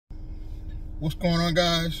What's going on,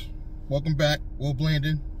 guys? Welcome back. Will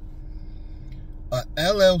Blandon. A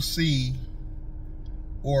LLC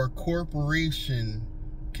or a corporation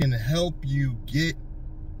can help you get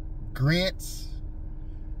grants,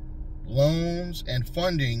 loans, and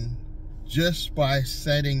funding just by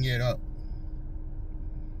setting it up.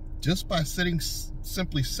 Just by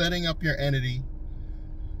simply setting up your entity,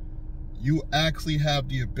 you actually have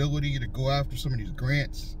the ability to go after some of these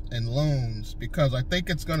grants and loans, because I think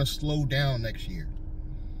it's going to slow down next year.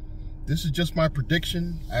 This is just my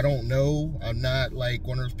prediction. I don't know. I'm not like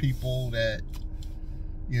one of those people that,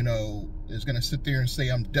 you know, is going to sit there and say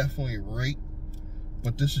I'm definitely right.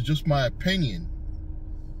 But this is just my opinion.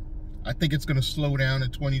 I think it's going to slow down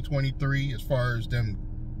in 2023 as far as them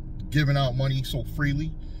giving out money so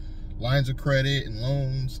freely. Lines of credit and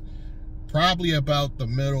loans. Probably about the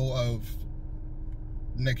middle of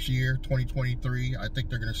next year, 2023, I think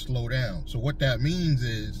they're going to slow down. So what that means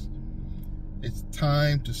is it's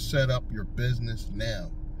time to set up your business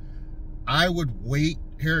now. I would wait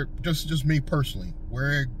here, just me personally.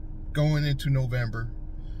 We're going into November.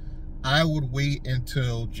 I would wait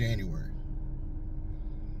until January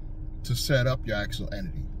to set up your actual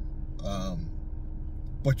entity.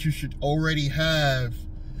 But you should already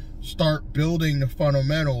start building the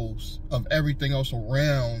fundamentals of everything else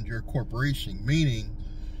around your corporation. Meaning,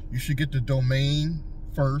 you should get the domain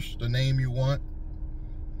first, the name you want,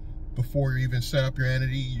 before you even set up your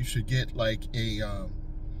entity. You should get like a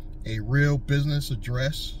real business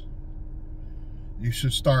address. You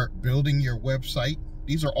should start building your website.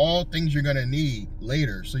 These are all things you're gonna need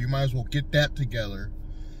later, so you might as well get that together.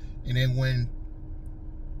 And then when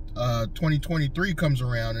 2023 comes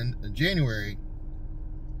around in January,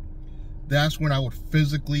 that's when I would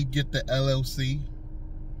physically get the LLC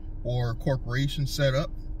or corporation set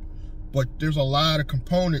up. But there's a lot of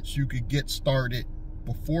components you could get started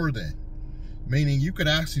before then. Meaning you could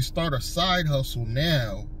actually start a side hustle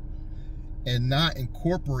now and not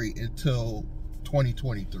incorporate until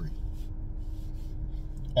 2023.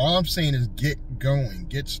 All I'm saying is get going,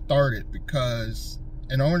 get started, because,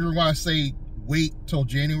 and the only reason why I say wait till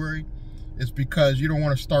January is because you don't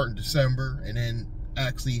want to start in December and then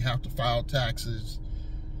actually have to file taxes,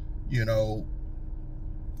 you know,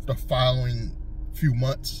 the following few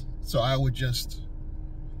months. So I would just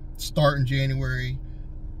start in January,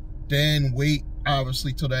 then wait,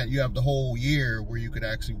 obviously, till that you have the whole year where you could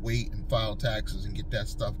actually wait and file taxes and get that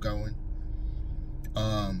stuff going.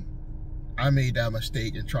 I made that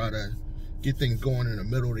mistake and try to get things going in the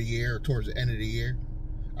middle of the year or towards the end of the year.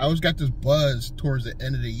 I always got this buzz towards the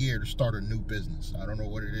end of the year to start a new business. I don't know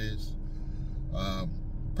what it is.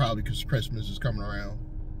 Probably because Christmas is coming around.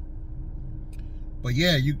 But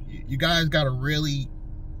yeah, you guys got to really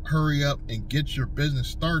hurry up and get your business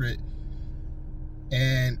started,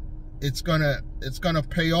 and it's gonna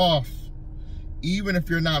pay off even if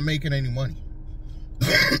you're not making any money.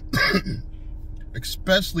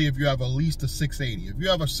 Especially if you have at least a 680. If you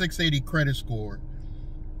have a 680 credit score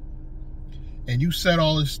and you set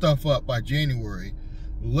all this stuff up by January,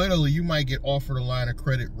 literally you might get offered a line of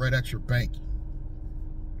credit right at your bank.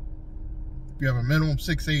 If you have a minimum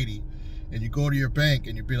 680 and you go to your bank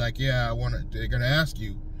and you be like, yeah, they're gonna ask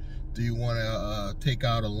you, do you want to take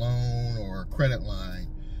out a loan or a credit line?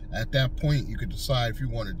 At that point, you could decide if you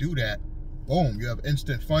want to do that. Boom, you have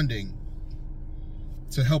instant funding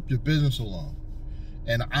to help your business along.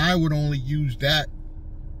 And I would only use that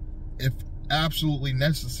if absolutely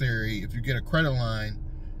necessary. If you get a credit line,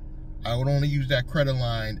 I would only use that credit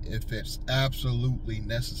line if it's absolutely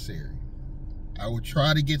necessary. I would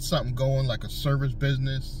try to get something going like a service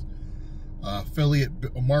business, affiliate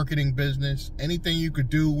marketing business, anything you could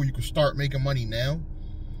do where you could start making money now.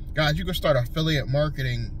 Guys, you can start an affiliate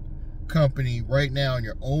marketing company right now in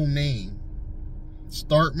your own name,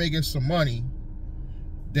 start making some money.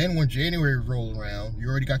 Then when January rolls around, you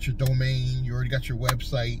already got your domain, you already got your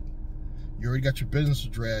website, you already got your business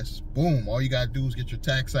address. Boom, all you gotta do is get your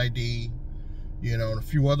tax ID, you know, and a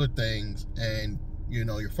few other things, and you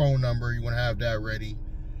know, your phone number, you want to have that ready.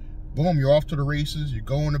 Boom, you're off to the races. You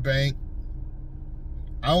go in the bank.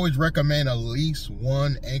 I always recommend at least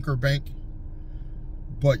one anchor bank,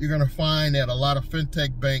 but you're going to find that a lot of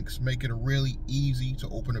fintech banks make it really easy to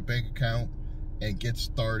open a bank account and get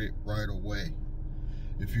started right away.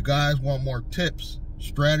 If you guys want more tips,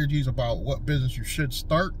 strategies about what business you should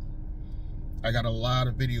start, I got a lot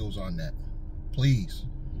of videos on that. Please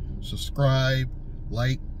subscribe,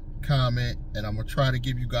 like, comment, and I'm going to try to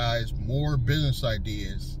give you guys more business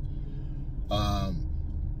ideas.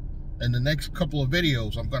 In the next couple of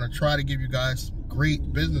videos, I'm going to try to give you guys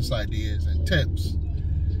great business ideas and tips,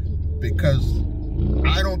 because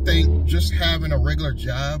I don't think just having a regular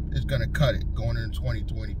job is going to cut it going into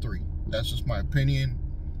 2023. That's just my opinion.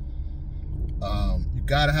 You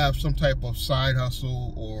got to have some type of side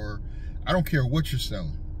hustle, or I don't care what you're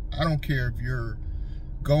selling. I don't care if you're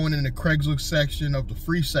going in the Craigslist section of the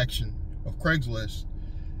free section of Craigslist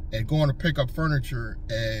and going to pick up furniture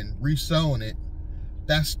and reselling it.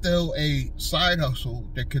 That's still a side hustle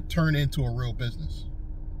that could turn into a real business.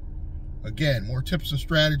 Again, more tips and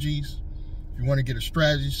strategies. If you want to get a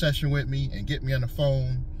strategy session with me and get me on the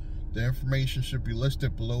phone, the information should be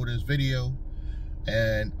listed below this video.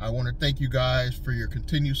 And I want to thank you guys for your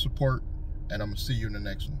continued support, and I'm going to see you in the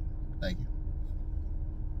next one. Thank you.